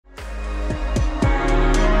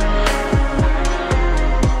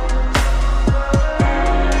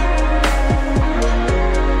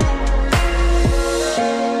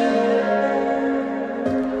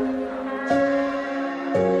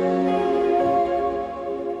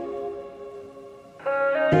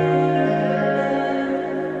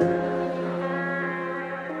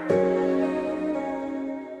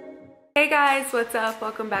what's up?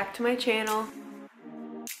 Welcome back to my channel.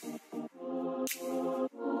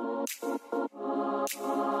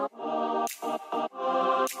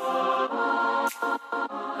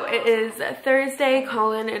 It is Thursday.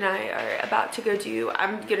 Colin and I are about to go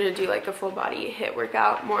I'm gonna do like a full body HIIT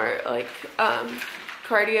workout, more like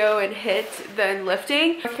cardio and HIIT than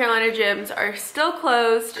lifting. North Carolina gyms are still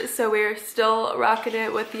closed, so we're still rocking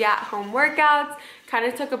it with the at-home workouts. Kind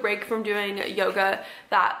of took a break from doing yoga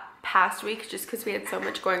that past week just because we had so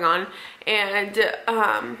much going on, and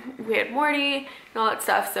we had Morty and all that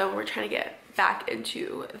stuff, so we're trying to get back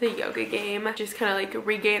into the yoga game, just kind of like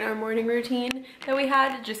regain our morning routine that we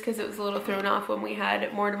had, just because it was a little thrown off when we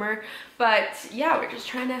had Mortimer. But yeah, we're just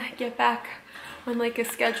trying to get back on like a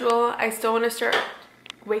schedule. I still want to start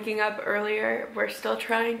waking up earlier. We're still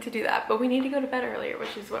trying to do that, but we need to go to bed earlier,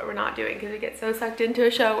 which is what we're not doing because we get so sucked into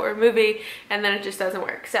a show or a movie and then it just doesn't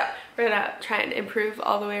work. So we're gonna try and improve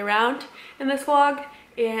all the way around in this vlog,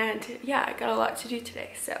 and yeah, I got a lot to do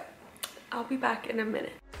today, so I'll be back in a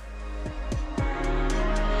minute.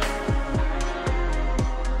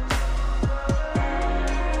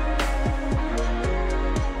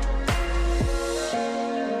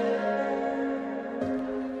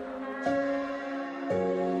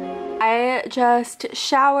 I just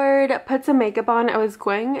showered, put some makeup on. I was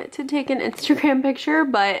going to take an Instagram picture,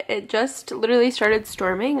 but it just literally started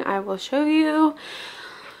storming. I will show you.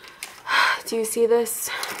 Do you see this?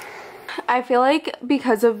 I feel like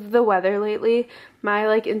because of the weather lately, my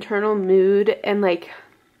like internal mood and like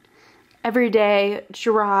everyday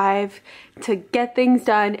drive to get things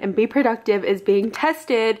done and be productive is being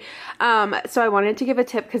tested. So I wanted to give a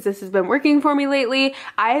tip because this has been working for me lately.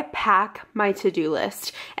 I pack my to-do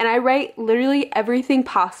list and I write literally everything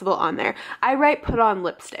possible on there. I write put on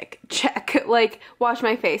lipstick, check. Like wash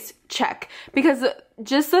my face, check. Because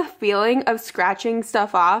just the feeling of scratching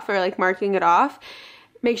stuff off or like marking it off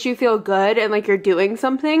makes you feel good and like you're doing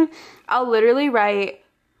something. I'll literally write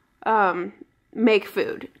make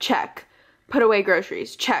food, check. Put away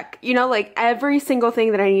groceries, check. You know, like every single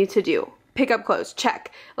thing that I need to do. Pick up clothes,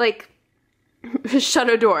 check. Like shut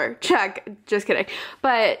a door, check. Just kidding.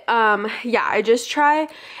 But yeah, I just try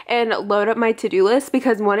and load up my to-do list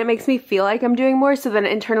because one, it makes me feel like I'm doing more, so then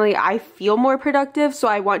internally I feel more productive, so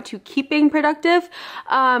I want to keep being productive.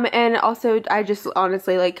 And also I just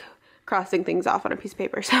honestly like crossing things off on a piece of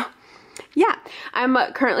paper. So yeah, I'm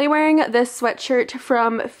currently wearing this sweatshirt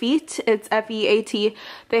from Feet. It's F-E-A-T.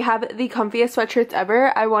 They have the comfiest sweatshirts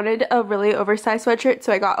ever. I wanted a really oversized sweatshirt,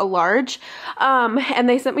 so I got a large. And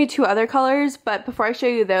they sent me 2 other colors, but before I show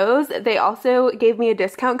you those, they also gave me a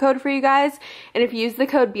discount code for you guys. And if you use the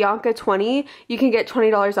code Bianca20, you can get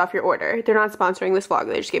 $20 off your order. They're not sponsoring this vlog.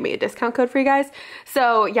 They just gave me a discount code for you guys.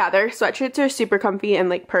 So yeah, their sweatshirts are super comfy and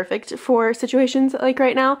like perfect for situations like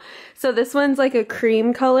right now. So this one's like a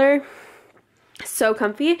cream color. So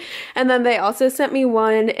comfy. And then they also sent me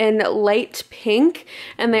one in light pink,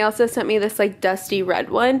 and they also sent me this like dusty red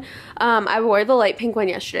one. I wore the light pink one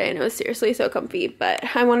yesterday and it was seriously so comfy,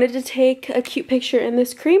 but I wanted to take a cute picture in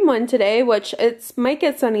this cream one today, which it might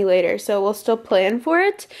get sunny later, so we'll still plan for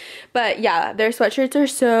it. But yeah, their sweatshirts are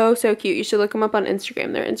so cute. You should look them up on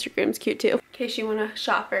Instagram. Their Instagram's cute too, in case you want to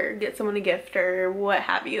shop or get someone a gift or what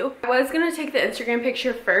have you. I was gonna take the Instagram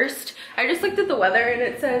picture first. I just looked at the weather and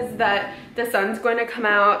it says that the sun's going to come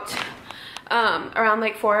out around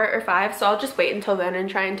like 4 or 5, so I'll just wait until then and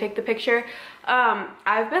try and take the picture.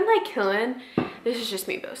 I've been like killing, this is just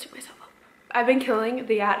me boasting myself up, I've been killing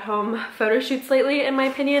the at-home photo shoots lately, in my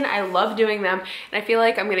opinion. I love doing them, and I feel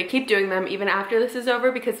like I'm gonna keep doing them even after this is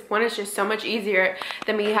over, because one, is just so much easier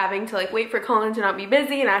than me having to like wait for Colin to not be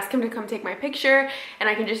busy and ask him to come take my picture, and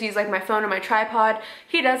I can just use like my phone and my tripod.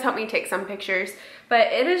 He does help me take some pictures, but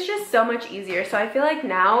it is just so much easier. So I feel like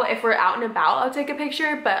now if we're out and about, I'll take a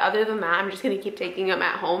picture, but other than that, I'm just gonna keep taking them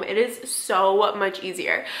at home. It is so much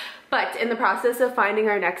easier. But in the process of finding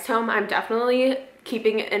our next home, I'm definitely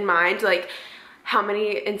keeping in mind like how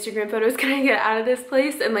many Instagram photos can I get out of this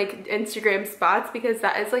place and like Instagram spots, because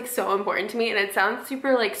that is like so important to me. And it sounds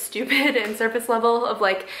super like stupid and surface level of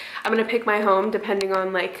like I'm gonna pick my home depending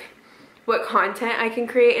on like what content I can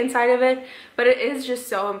create inside of it, but it is just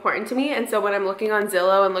so important to me. And so when I'm looking on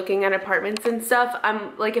Zillow and looking at apartments and stuff,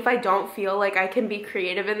 I'm like, if I don't feel like I can be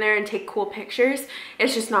creative in there and take cool pictures,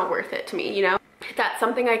 it's just not worth it to me, you know? That's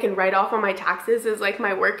something I can write off on my taxes, is like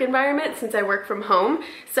my work environment, since I work from home.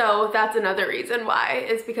 So that's another reason why,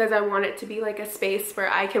 is because I want it to be like a space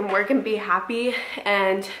where I can work and be happy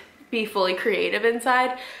and be fully creative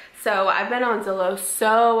inside. So I've been on Zillow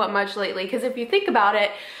so much lately, because if you think about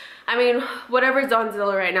it, I mean, whatever's on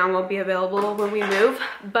Zillow right now won't be available when we move,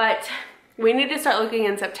 but we need to start looking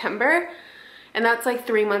in September. and that's like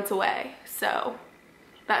 3 months away. So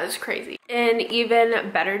that is crazy. And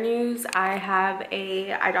even better news, I have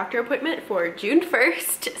a eye doctor appointment for June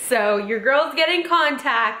 1st. So your girl's getting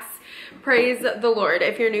contacts. Praise the Lord.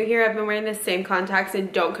 If you're new here, I've been wearing the same contacts,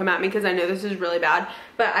 and don't come at me because I know this is really bad,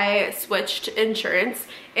 but I switched insurance,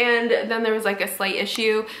 and then there was like a slight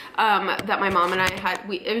issue that my mom and I had.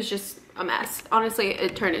 It was just a mess. Honestly,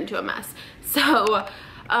 it turned into a mess. So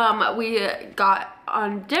we got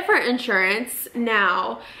on different insurance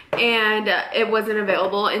now, and it wasn't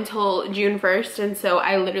available until June 1st, and so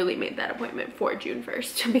I literally made that appointment for June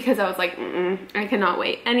 1st because I was like, I cannot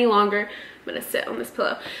wait any longer. I'm gonna sit on this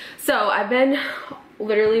pillow. So I've been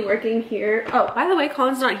literally working here. Oh, by the way,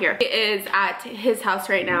 Colin's not here. He is at his house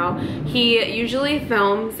right now. He usually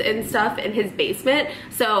films and stuff in his basement.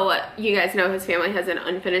 So you guys know his family has an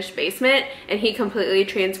unfinished basement, and he completely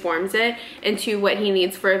transforms it into what he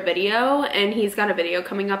needs for a video. And he's got a video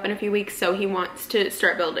coming up in a few weeks, so he wants to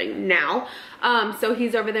start building now. So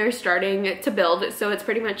he's over there starting to build. So it's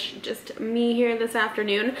pretty much just me here this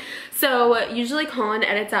afternoon. So usually Colin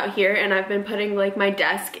edits out here, and I've been putting like my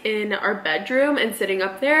desk in our bedroom and sitting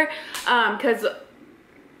up there because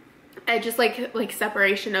I just like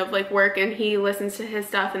separation of like work, and he listens to his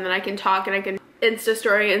stuff, and then I can talk and I can Insta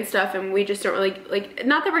story and stuff, and we just don't really like,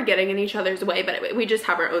 not that we're getting in each other's way, but we just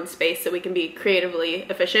have our own space so we can be creatively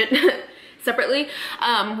efficient separately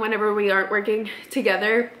whenever we aren't working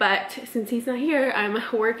together. But since he's not here, I'm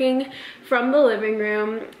working from the living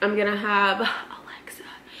room. I'm gonna have Alexa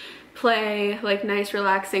play like nice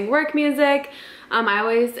relaxing work music. I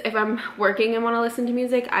always, if I'm working and want to listen to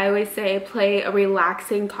music, I always say play a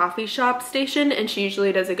relaxing coffee shop station, and she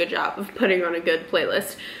usually does a good job of putting on a good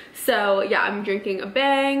playlist. So yeah, I'm drinking a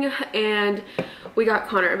Bang, and we got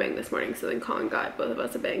Connor a Bang this morning, so then Colin got both of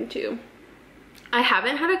us a Bang too. I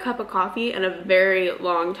haven't had a cup of coffee in a very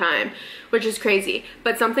long time, which is crazy.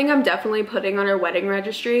 But something I'm definitely putting on our wedding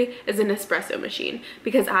registry is an espresso machine,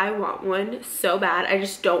 because I want one so bad. I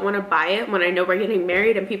just don't want to buy it when I know we're getting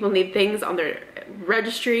married and people need things on their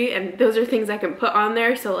registry, and those are things I can put on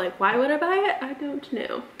there. So like, why would I buy it? I don't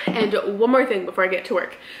know. And one more thing before I get to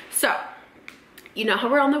work. So you know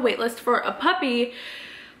how we're on the wait list for a puppy?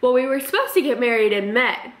 Well, we were supposed to get married in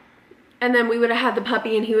May, and then we would have had the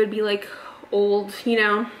puppy, and he would be like old, you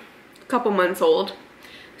know, a couple months old,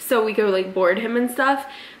 so we go like board him and stuff.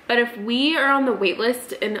 But if we are on the wait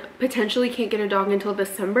list and potentially can't get a dog until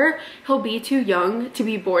December, he'll be too young to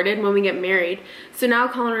be boarded when we get married. So now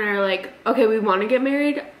Colin and I are like, okay, we want to get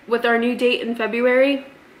married with our new date in February,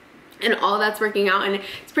 and all that's working out, and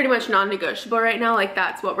it's pretty much non-negotiable right now. Like,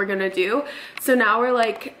 that's what we're gonna do. So now we're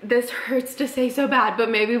like, this hurts to say so bad, but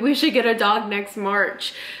maybe we should get a dog next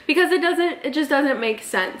March, because it just doesn't make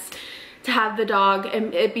sense to have the dog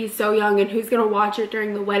and it be so young, and who's gonna watch it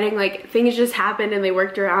during the wedding? Like, things just happened and they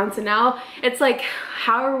worked around. So now it's like,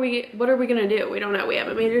 what are we gonna do? We don't know. We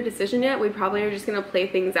haven't made a decision yet. We probably are just gonna play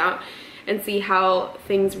things out and see how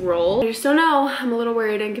things roll. I just don't know. I'm a little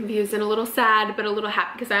worried and confused and a little sad, but a little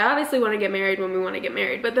happy, because I obviously want to get married when we want to get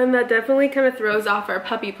married. But then that definitely kind of throws off our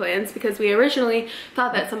puppy plans, because we originally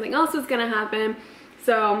thought that something else was gonna happen.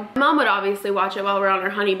 So Mom would obviously watch it while we're on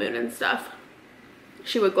our honeymoon and stuff.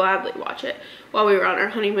 She would gladly watch it while we were on our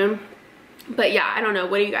honeymoon. But yeah, I don't know.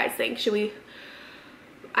 What do you guys think? Should we?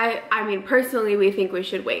 I mean, personally, we think we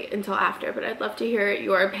should wait until after, but I'd love to hear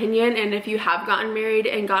your opinion. And if you have gotten married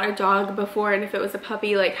and got a dog before, and if it was a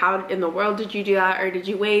puppy, like, how in the world did you do that? Or did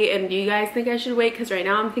you wait? And do you guys think I should wait? Because right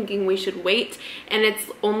now I'm thinking we should wait, and it's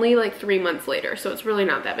only like 3 months later, so it's really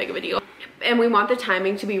not that big of a deal. And we want the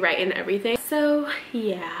timing to be right and everything. So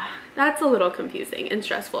yeah, that's a little confusing and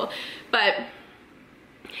stressful, but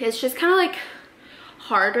it's just kind of like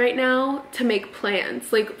hard right now to make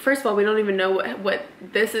plans. Like, first of all, we don't even know what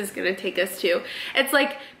this is gonna take us to. It's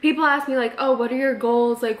like, people ask me like, oh, what are your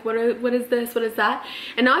goals? Like, what is this? What is that?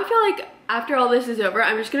 And now I feel like after all this is over,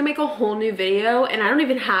 I'm just gonna make a whole new video, and I don't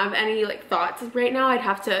even have any like thoughts right now. I'd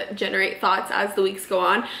have to generate thoughts as the weeks go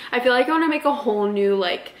on. I feel like I wanna make a whole new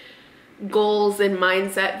like goals and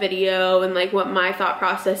mindset video, and like what my thought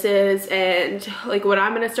process is, and like what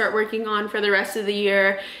I'm gonna start working on for the rest of the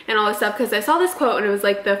year and all this stuff. Because I saw this quote, and it was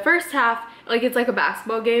like, the first half, like, it's like a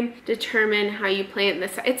basketball game, determine how you play in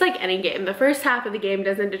this. It's like any game. The first half of the game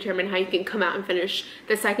doesn't determine how you can come out and finish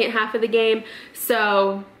the second half of the game.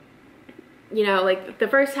 So, you know, like, the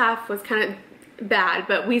first half was kind of bad,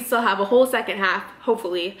 but we still have a whole second half,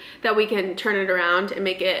 hopefully, that we can turn it around and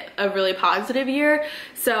make it a really positive year.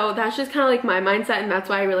 So that's just kind of like my mindset, and that's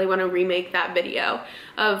why I really want to remake that video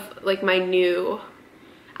of like my new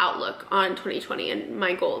outlook on 2020 and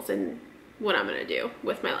my goals and what I'm gonna do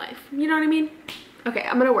with my life. You know what I mean? Okay,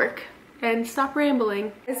 I'm gonna work, and stop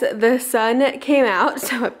rambling. The sun came out,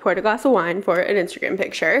 so I poured a glass of wine for an Instagram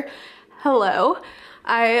picture. Hello.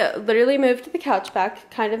 I literally moved the couch back,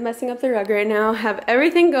 kind of messing up the rug right now. Have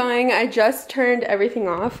everything going. I just turned everything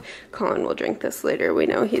off. Colin will drink this later. We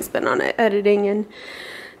know he's been on it editing and,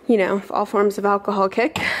 you know, all forms of alcohol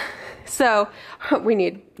kick. So we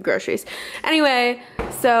need groceries. Anyway,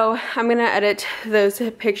 so I'm gonna edit those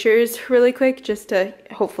pictures really quick just to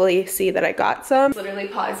hopefully see that I got some. Literally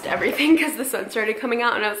paused everything because the sun started coming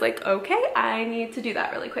out and I was like, okay, I need to do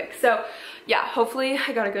that really quick. So yeah, hopefully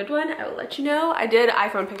I got a good one. I will let you know. I did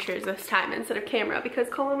iPhone pictures this time instead of camera because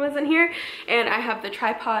Colin wasn't here, and I have the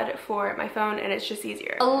tripod for my phone and it's just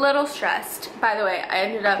easier. A little stressed. By the way, I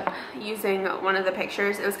ended up using one of the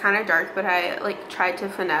pictures. It was kind of dark, but I like tried to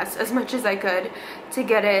finesse as much as I could to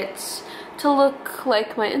get it to look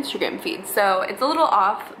like my Instagram feed. So it's a little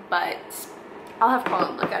off, but I'll have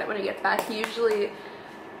Colin look at it when he gets back. He usually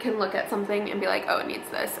can look at something and be like, oh, it needs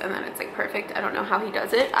this, and then it's like perfect. I don't know how he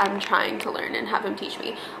does it. I'm trying to learn and have him teach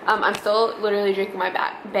me. I'm still literally drinking my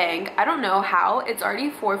Bang. I don't know how. It's already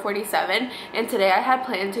 4:47, and today I had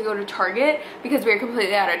planned to go to Target because we were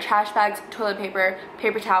completely out of trash bags, toilet paper,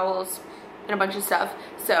 paper towels, and a bunch of stuff.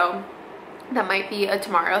 So that might be a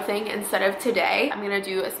tomorrow thing instead of today. I'm gonna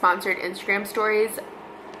do a sponsored Instagram stories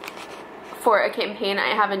for a campaign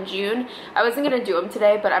I have in June. I wasn't gonna do them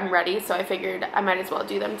today, but I'm ready, so I figured I might as well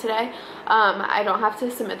do them today. I don't have to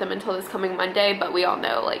submit them until this coming Monday, but we all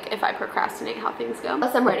know, like, if I procrastinate how things go.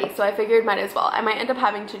 Plus I'm ready, so I figured might as well. I might end up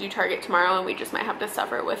having to do Target tomorrow, and we just might have to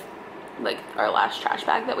suffer with like our last trash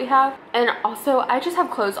bag that we have. And also, I just have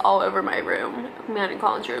clothes all over my room, mine and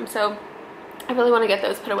Colin's room, so I really want to get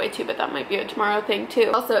those put away too, but that might be a tomorrow thing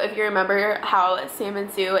too. Also, if you remember how Sam and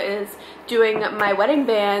Sue is doing my wedding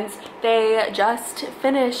bands, they just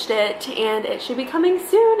finished it and it should be coming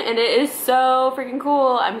soon, and it is so freaking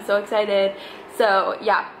cool. I'm so excited. So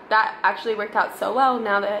yeah, that actually worked out so well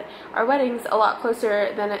now that our wedding's a lot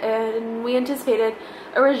closer than we anticipated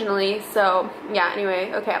originally. So yeah,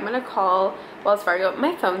 anyway, okay, I'm gonna call Wells Fargo.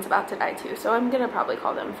 My phone's about to die too, so I'm gonna probably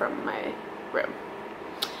call them from my room.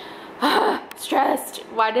 Stressed.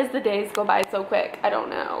 Why does the days go by so quick? I don't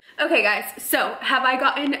know. Okay guys, so have I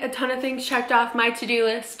gotten a ton of things checked off my to-do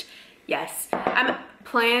list? Yes. I'm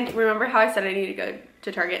planned. Remember how I said I need to go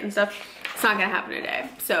to Target and stuff? It's not gonna happen today,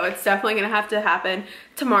 so it's definitely gonna have to happen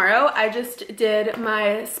tomorrow. I just did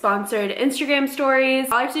my sponsored Instagram stories.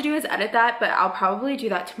 All I have to do is edit that, but I'll probably do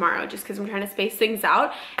that tomorrow just because I'm trying to space things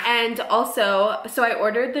out. And also, so I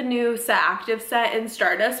ordered the new Set Active set in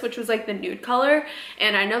Stardust, which was like the nude color,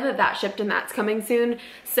 and I know that that shipped and that's coming soon.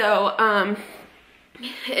 So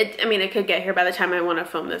I mean, it could get here by the time I want to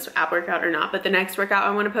film this ab workout or not, but the next workout I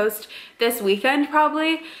want to post this weekend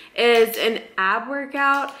probably is an ab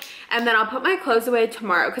workout, and then I'll put my clothes away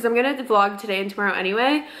tomorrow because I'm gonna vlog today and tomorrow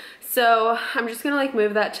anyway, so I'm just gonna like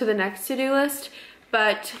move that to the next to-do list.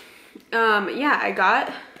 But yeah, I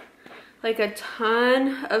got like a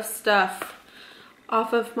ton of stuff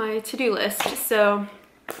off of my to-do list, so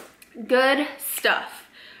good stuff.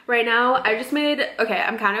 Right now, I just made, okay,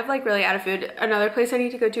 I'm kind of like really out of food. Another place I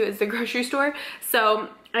need to go to is the grocery store. So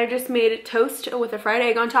I just made toast with a fried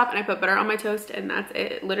egg on top, and I put butter on my toast, and that's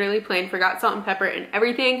it. Literally plain. Forgot salt and pepper and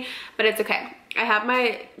everything, but it's okay. I have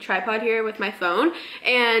my tripod here with my phone,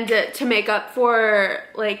 and to make up for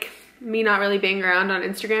like me not really being around on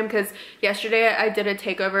Instagram, because yesterday I did a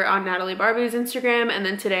takeover on Natalie Barbu's Instagram, and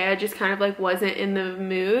then today I just kind of like wasn't in the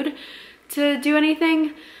mood to do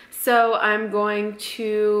anything. So I'm going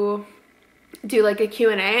to do like a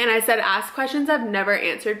Q&A, and I said ask questions I've never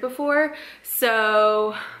answered before,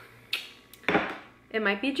 so it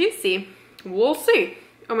might be juicy. We'll see.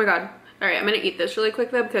 Oh my god. All right, I'm gonna eat this really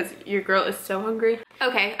quick though because your girl is so hungry.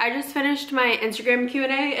 Okay, I just finished my Instagram Q&A.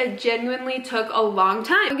 It genuinely took a long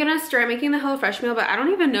time. I'm gonna start making the HelloFresh meal, but I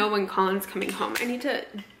don't even know when Colin's coming home. I need to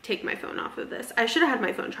take my phone off of this. I should have had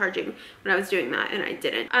my phone charging when I was doing that, and I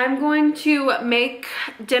didn't. I'm going to make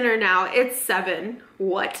dinner now. It's 7.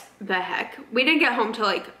 What the heck? We didn't get home till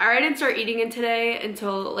like, I didn't start eating it today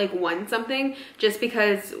until like 1 something, just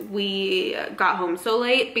because we got home so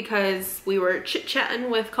late because we were chit-chatting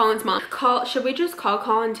with Colin's mom. Should we just call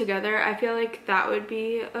Colin together? I feel like that would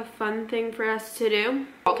be a fun thing for us to do.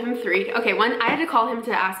 Called him 3. Okay, I had to call him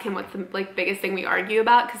to ask him what's the like biggest thing we argue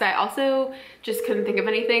about, because I also just couldn't think of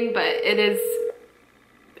anything, but it is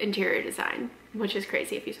interior design, which is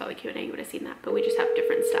crazy. If you saw the Q&A, you would have seen that, but we just have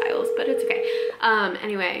different styles, but it's okay.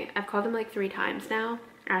 Anyway, I've called him like 3 times now,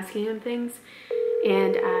 asking him things,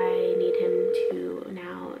 and I need him to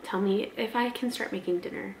now tell me if I can start making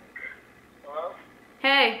dinner. Hello?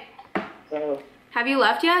 Hey. Hello. Have you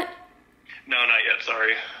left yet? No, not yet,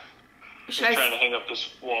 sorry. I'm trying to hang up this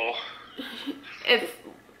wall.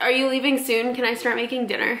 Are you leaving soon? Can I start making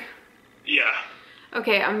dinner? Yeah.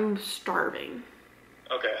 Okay, I'm starving.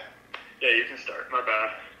 Okay. Yeah, you can start. My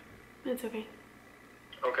bad. It's okay.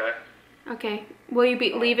 Okay. Okay. Will you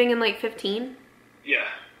be leaving in like 15? Yeah.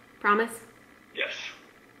 Promise? Yes.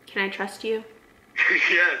 Can I trust you?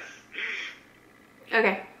 Yes.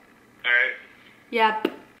 Okay. Alright. Yep.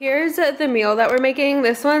 Here's the meal that we're making.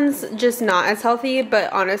 This one's just not as healthy,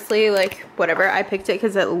 but honestly, like, whatever. I picked it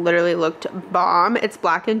because it literally looked bomb. It's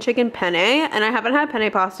blackened chicken penne, and I haven't had penne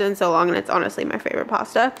pasta in so long, and it's honestly my favorite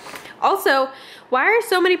pasta. Also, why are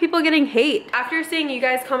so many people getting hate? After seeing you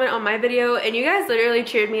guys comment on my video, and you guys literally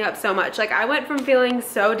cheered me up so much. Like, I went from feeling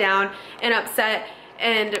so down and upset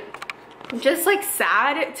and just like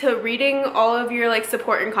sad to reading all of your like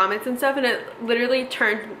support and comments and stuff, and it literally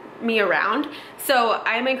turned me around. So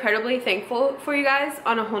I'm incredibly thankful for you guys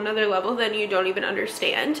on a whole nother level than you don't even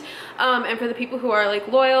understand. And for the people who are like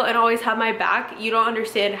loyal and always have my back, you don't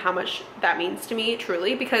understand how much that means to me,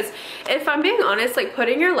 truly. Because if I'm being honest, like,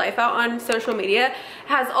 putting your life out on social media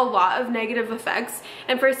has a lot of negative effects,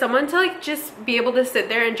 and for someone to like just be able to sit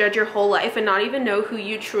there and judge your whole life and not even know who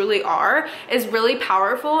you truly are is really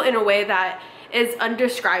powerful in a way that is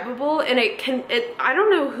undescribable, and I don't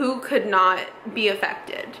know who could not be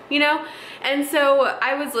affected, you know? And so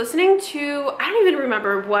I was listening to, I don't even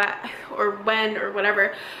remember what or when or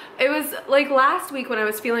whatever. It was like last week when I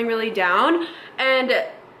was feeling really down, and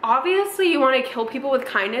obviously you want to kill people with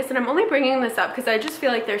kindness, and I'm only bringing this up because I just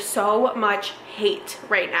feel like there's so much hate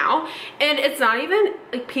right now, and it's not even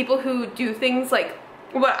like people who do things like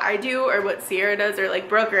what I do or what Sierra does or like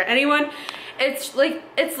Brooke or anyone. It's like,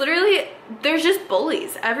 it's literally, there's just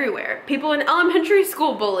bullies everywhere. People in elementary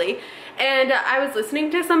school bully. And I was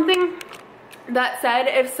listening to something that said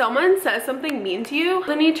if someone says something mean to you,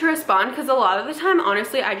 you need to respond, because a lot of the time,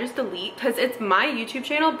 honestly, I just delete, because it's my YouTube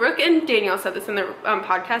channel. Brooke and Danielle said this in their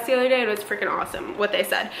podcast the other day, and it was freaking awesome what they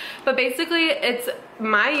said. But basically, it's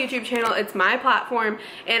my YouTube channel, it's my platform,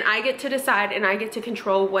 and I get to decide and I get to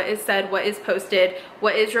control what is said, what is posted,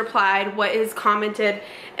 what is replied, what is commented,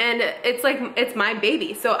 and it's like, it's my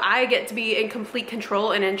baby, so I get to be in complete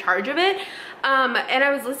control and in charge of it. And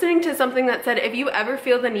I was listening to something that said if you ever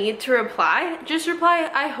feel the need to reply, just reply,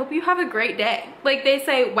 I hope you have a great day. Like, they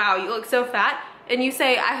say, wow, you look so fat, and you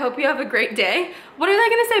say, I hope you have a great day. What are they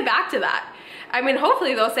gonna say back to that? I mean,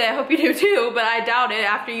 hopefully they'll say, I hope you do too, but I doubt it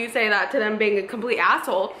after you say that to them being a complete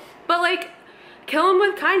asshole. But like, kill them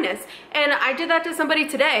with kindness. And I did that to somebody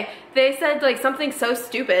today. They said like something so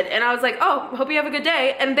stupid, and I was like, oh, hope you have a good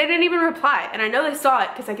day, and they didn't even reply. And I know they saw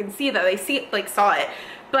it because I can see that they saw it.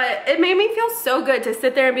 But it made me feel so good to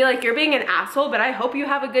sit there and be like, you're being an asshole, but I hope you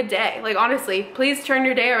have a good day. Like, honestly, please turn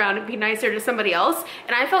your day around and be nicer to somebody else.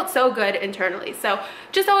 And I felt so good internally. So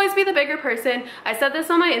just always be the bigger person. I said this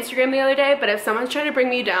on my Instagram the other day, but if someone's trying to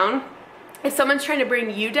bring you down,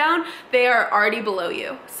 they are already below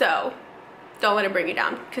you. So don't let it bring you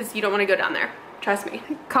down, because you don't want to go down there. Trust me.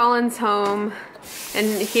 Colin's home,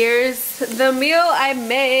 and here's the meal I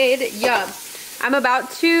made. Yum. I'm about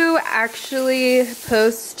to actually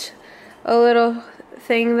post a little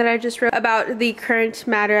thing that I just wrote about the current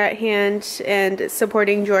matter at hand and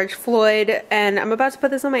supporting George Floyd, and I'm about to put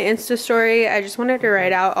this on my Insta story. I just wanted to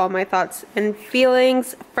write out all my thoughts and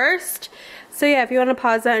feelings first. So yeah, if you want to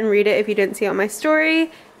pause that and read it if you didn't see it on my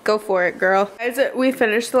story, go for it, girl. Guys, we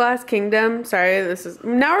finished The Last Kingdom. Sorry,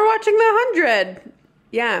 now we're watching The 100.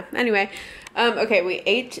 Yeah, anyway. Okay, we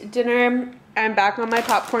ate dinner. I'm back on my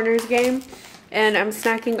popcorners game, and I'm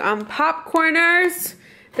snacking on popcorners.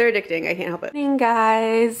 They're addicting, I can't help it. Hey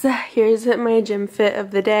guys, here's my gym fit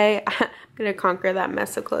of the day. I'm gonna conquer that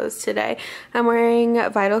mess of clothes today. I'm wearing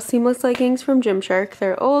Vital Seamless leggings from Gymshark.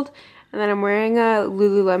 They're old. And then I'm wearing a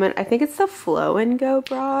Lululemon, I think it's the Flow and Go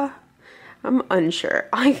bra. I'm unsure.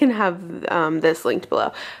 I can have this linked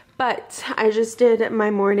below. But I just did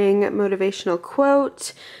my morning motivational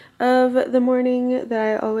quote of the morning that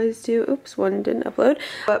I always do. Oops, one didn't upload.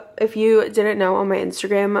 But if you didn't know, on my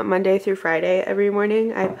Instagram, Monday through Friday, every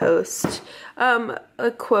morning I post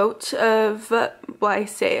a quote of, well, I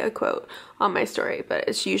say a quote on my story, but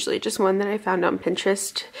it's usually just one that I found on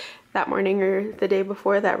Pinterest that morning or the day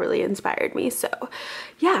before that really inspired me. So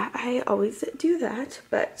yeah, I always do that.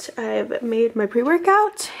 But I've made my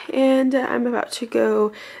pre-workout, and I'm about to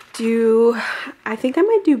go do, I think I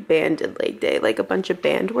might do banded leg day, like a bunch of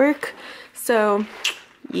band work. So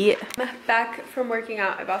yeah. Back from working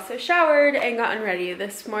out, I've also showered and gotten ready.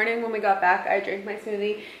 This morning when we got back, I drank my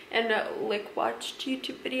smoothie and like watched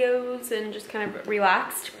YouTube videos and just kind of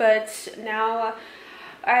relaxed. But now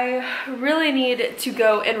I really need to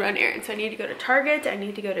go and run errands. So I need to go to Target, I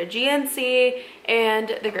need to go to GNC,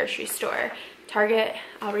 and the grocery store. Target,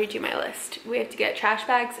 I'll read you my list. We have to get trash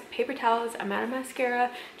bags, paper towels, I'm out of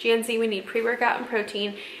mascara. GNC, we need pre-workout and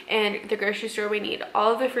protein. And the grocery store, we need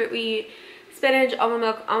all of the fruit we eat, spinach, almond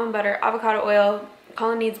milk, almond butter, avocado oil.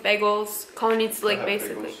 Colin needs bagels. Colin needs like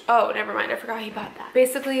basically, bagels. Oh, never mind, I forgot he bought that.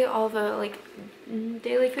 Basically all the like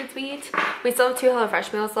daily foods we eat. We still have 2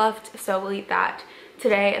 HelloFresh meals left, so we'll eat that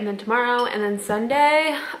today and then tomorrow, and then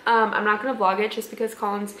Sunday I'm not gonna vlog it just because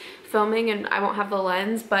Colin's filming and I won't have the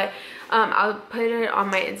lens, but I'll put it on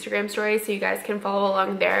my Instagram story so you guys can follow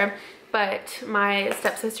along there. But my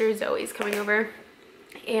stepsister Zoe's coming over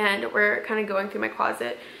and we're kind of going through my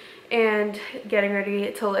closet and getting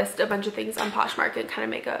ready to list a bunch of things on Poshmark and kind of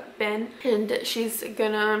make a bin, and she's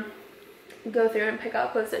gonna go through and pick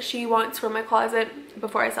out clothes that she wants from my closet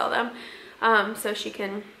before I sell them, so she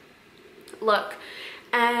can look.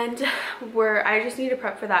 And I just need to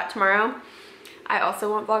prep for that tomorrow. I also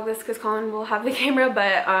won't vlog this because Colin will have the camera,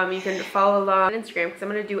 but you can follow along on Instagram because I'm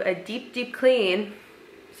gonna do a deep clean.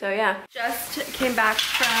 So yeah, just came back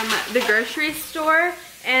from the grocery store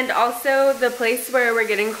and also the place where we're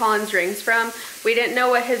getting Colin's rings from. We didn't know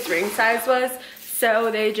what his ring size was,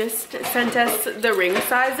 so they just sent us the ring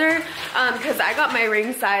sizer, because I got my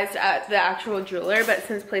ring sized at the actual jeweler, but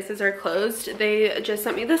since places are closed, they just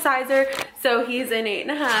sent me the sizer. So he's an 8.5,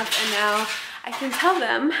 and now I can tell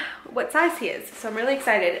them what size he is. So I'm really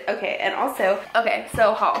excited. Okay, and also, okay,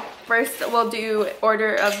 so haul. First, we'll do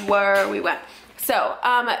order of where we went. So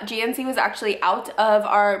GNC was actually out of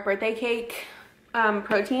our birthday cake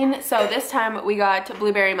protein, so this time we got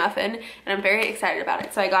blueberry muffin and I'm very excited about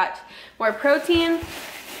it. So I got more protein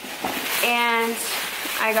and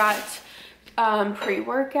I got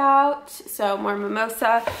pre-workout, so more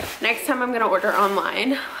mimosa. Next time I'm gonna order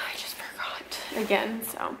online. I just forgot again.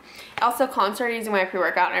 So also Colin started using my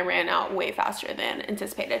pre-workout and I ran out way faster than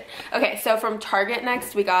anticipated. Okay, so from Target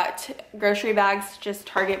next we got grocery bags, just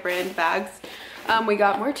Target brand bags. We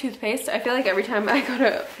got more toothpaste. I feel like every time I go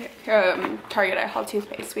to Target I haul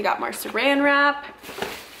toothpaste. We got more saran wrap.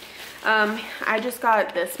 I just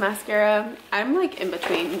got this mascara. I'm like in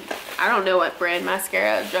between. I don't know what brand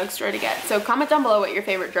mascara drugstore to get. So comment down below what your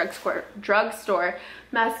favorite drugstore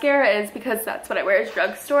mascara is, because that's what I wear is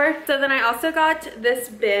drugstore. So then I also got this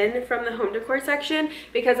bin from the home decor section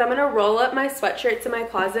because I'm gonna roll up my sweatshirts in my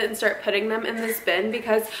closet and start putting them in this bin,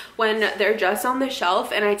 because when they're just on the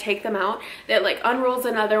shelf and I take them out, it like unrolls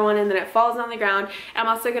another one and then it falls on the ground. I'm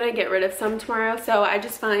also gonna get rid of some tomorrow, so I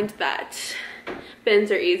just find that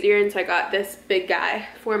bins are easier, and so I got this big guy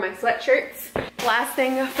for my sweatshirts. Last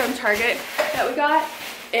thing from Target that we got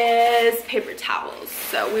is paper towels.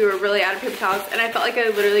 So we were really out of paper towels and I felt like I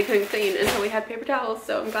literally couldn't clean until we had paper towels,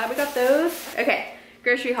 so I'm glad we got those. Okay,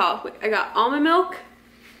 grocery haul. I got almond milk.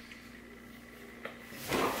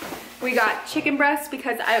 We got chicken breast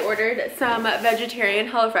because I ordered some vegetarian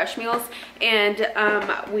HelloFresh meals and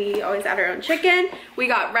we always add our own chicken. We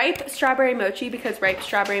got ripe strawberry mochi because ripe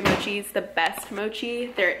strawberry mochi is the best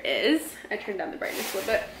mochi there is. I turned down the brightness a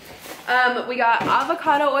little bit. We got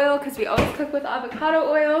avocado oil because we always cook with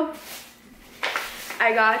avocado oil.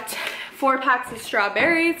 I got 4 packs of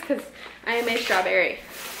strawberries because I am a strawberry.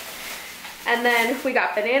 And then we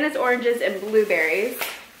got bananas, oranges, and blueberries.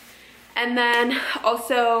 And then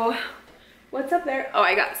also, what's up there? Oh,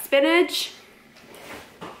 I got spinach.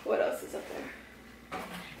 What else is up there?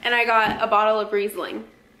 And I got a bottle of Riesling.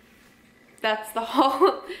 That's the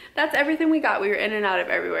whole, that's everything we got. We were in and out of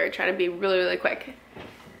everywhere trying to be really quick.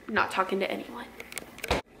 Not talking to anyone.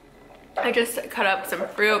 I just cut up some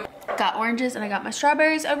fruit. Got oranges and I got my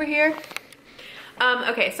strawberries over here.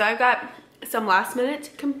 Okay, so I've got some last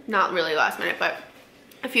minute, not really last minute, but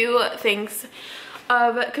a few things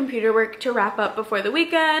of computer work to wrap up before the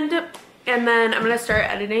weekend, and then I'm gonna start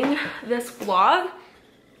editing this vlog.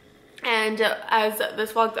 And as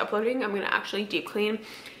this vlog's uploading, I'm gonna actually deep clean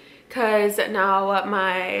because now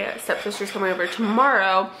my stepsister's coming over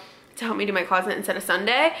tomorrow to help me do my closet instead of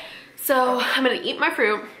Sunday. So I'm gonna eat my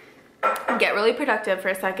fruit, get really productive for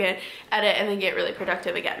a second, edit, and then get really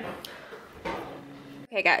productive again.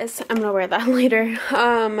 Okay guys, I'm gonna wear that later.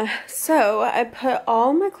 So I put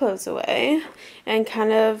all my clothes away and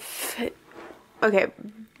kind of, okay,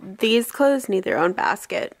 these clothes need their own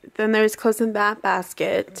basket. Then there's clothes in that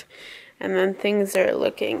basket, and then things are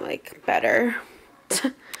looking like better.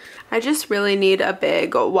 I just really need a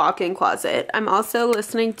big walk-in closet. I'm also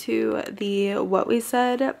listening to the What We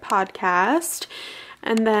Said podcast.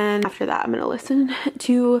 And then after that, I'm gonna listen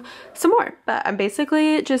to some more. But I'm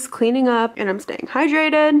basically just cleaning up and I'm staying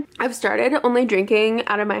hydrated. I've started only drinking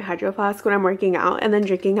out of my hydro flask when I'm working out and then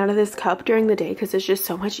drinking out of this cup during the day because it's just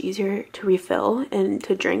so much easier to refill and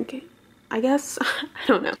to drink, I guess. I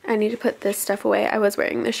don't know. I need to put this stuff away. I was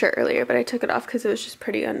wearing this shirt earlier, but I took it off because it was just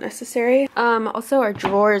pretty unnecessary. Also our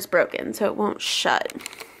drawer is broken, so it won't shut.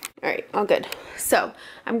 All right, all good. So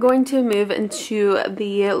I'm going to move into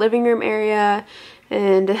the living room area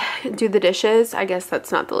and do the dishes. I guess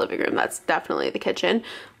that's not the living room. That's definitely the kitchen.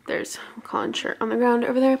 There's Colin's shirt on the ground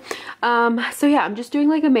over there. So yeah, I'm just doing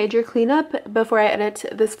like a major cleanup before I edit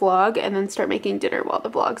this vlog and then start making dinner while the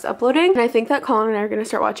vlog's uploading. And I think that Colin and I are going to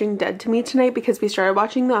start watching Dead to Me tonight because we started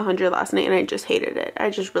watching The 100 last night and I just hated it.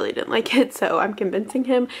 I just really didn't like it. So I'm convincing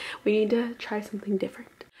him we need to try something different.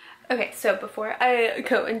 Okay, so before I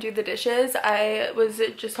go and do the dishes, I was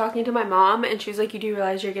just talking to my mom and she was like, you do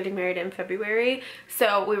realize you're getting married in February?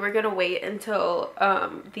 So we were going to wait until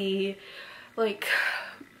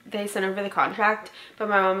they sent over the contract, but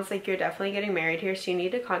my mom was like, you're definitely getting married here, so you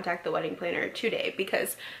need to contact the wedding planner today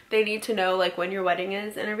because they need to know like when your wedding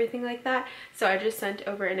is and everything like that. So I just sent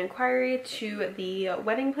over an inquiry to the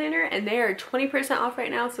wedding planner and they are 20% off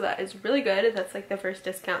right now, so that is really good. That's like the first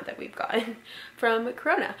discount that we've gotten from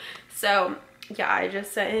Corona. So yeah, I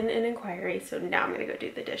just sent in an inquiry, so now I'm gonna go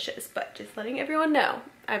do the dishes, but just letting everyone know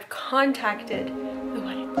I've contacted the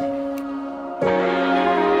wedding planner.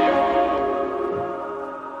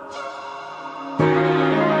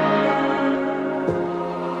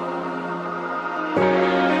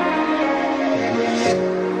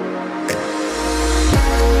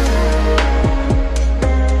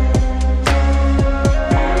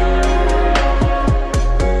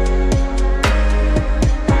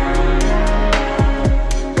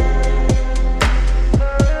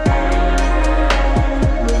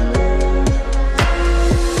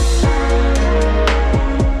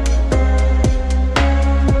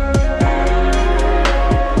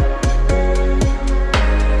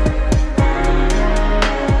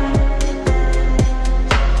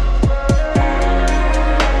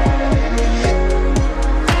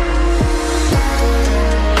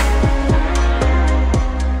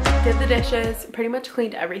 Pretty much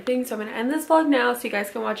cleaned everything, so I'm gonna end this vlog now so you guys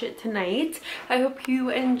can watch it tonight. I hope you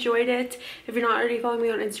enjoyed it. If you're not already following me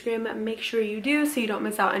on Instagram, make sure you do so you don't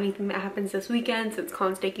miss out anything that happens this weekend since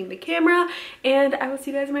Colin's taking the camera, and I will see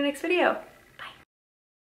you guys in my next video.